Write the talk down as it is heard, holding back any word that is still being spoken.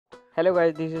Hello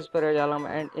guys, this is 𝐒𝐮𝐬𝐽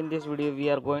and in this video we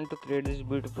are going to create this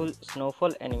beautiful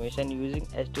snowfall animation using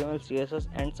HTML CSS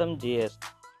and some JS.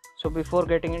 So before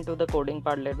getting into the coding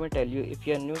part, let me tell you, if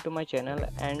you are new to my channel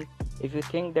and if you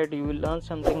think that you will learn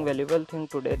something valuable thing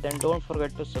today, then don't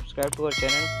forget to subscribe to our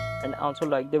channel and also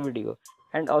like the video,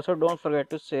 and also don't forget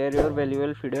to share your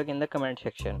valuable feedback in the comment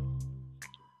section.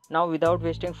 Now without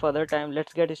wasting further time,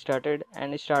 let's get started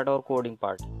and start our coding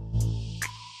part.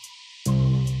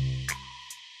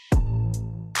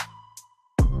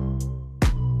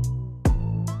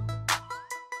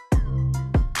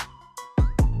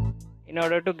 In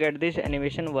order to get this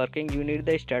animation working, you need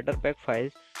the starter pack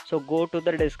files. So go to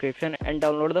the description and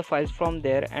download the files from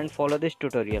there and follow this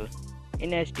tutorial.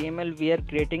 In HTML, we are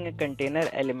creating a container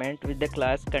element with the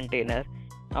class container.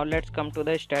 Now let's come to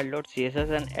the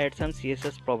style.css and add some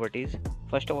CSS properties.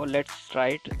 First of all, let's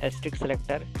write asterisk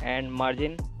selector and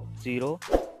margin 0,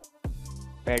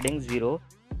 padding 0.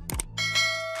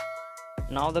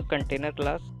 Now the container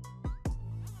class,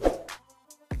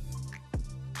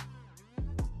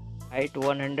 height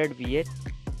 100 VH,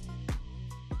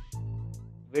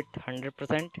 width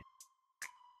 100%,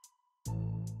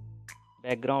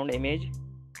 background image,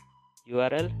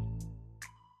 URL,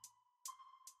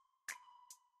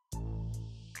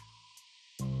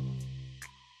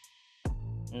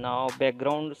 now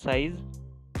background size,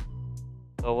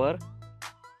 cover.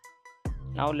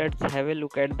 Now let's have a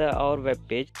look at our web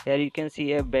page. Here you can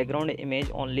see a background image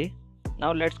only.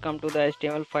 Now let's come to the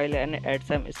HTML file and add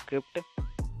some script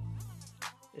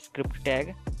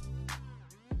tag,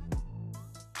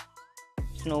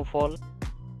 snowfall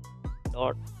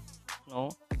dot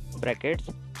snow brackets,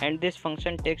 and this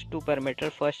function takes two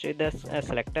parameters. First is the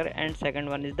selector and second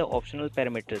one is the optional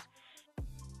parameters.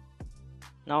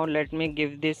 Now let me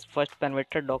give this first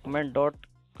parameter document dot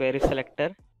query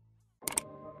selector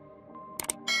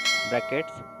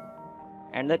brackets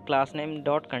and the class name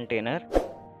dot container.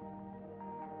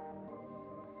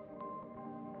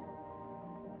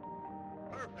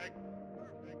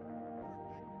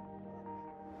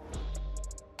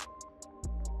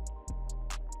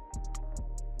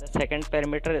 The second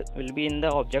parameter will be in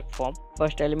the object form.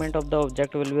 First element of the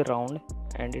object will be round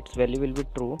and its value will be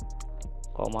true,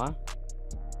 comma.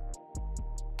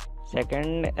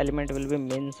 Second element will be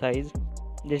min size.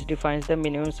 This defines the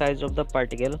minimum size of the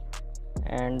particle,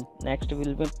 and next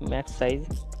will be max size.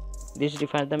 This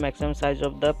defines the maximum size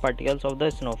of the particles of the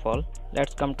snowfall.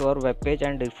 Let's come to our web page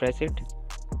and refresh it.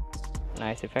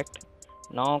 Nice effect.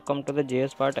 Now come to the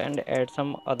JS part and add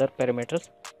some other parameters.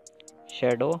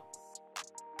 Shadow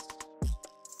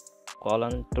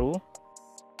colon true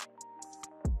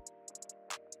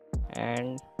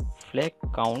and flake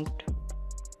count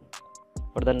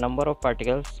for the number of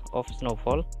particles of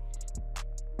snowfall.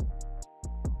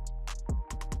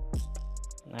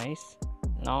 Nice.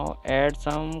 Now add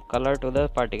some color to the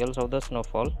particles of the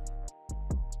snowfall.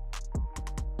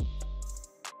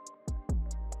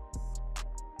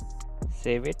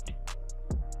 Save it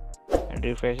and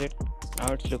refresh it.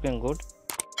 Now it's looking good.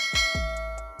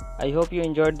 I hope you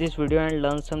enjoyed this video and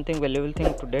learned something valuable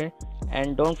thing today,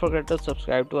 and don't forget to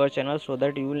subscribe to our channel so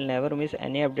that you will never miss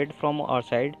any update from our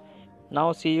side.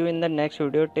 Now see you in the next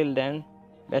video. Till then,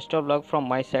 best of luck from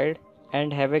my side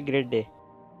and have a great day.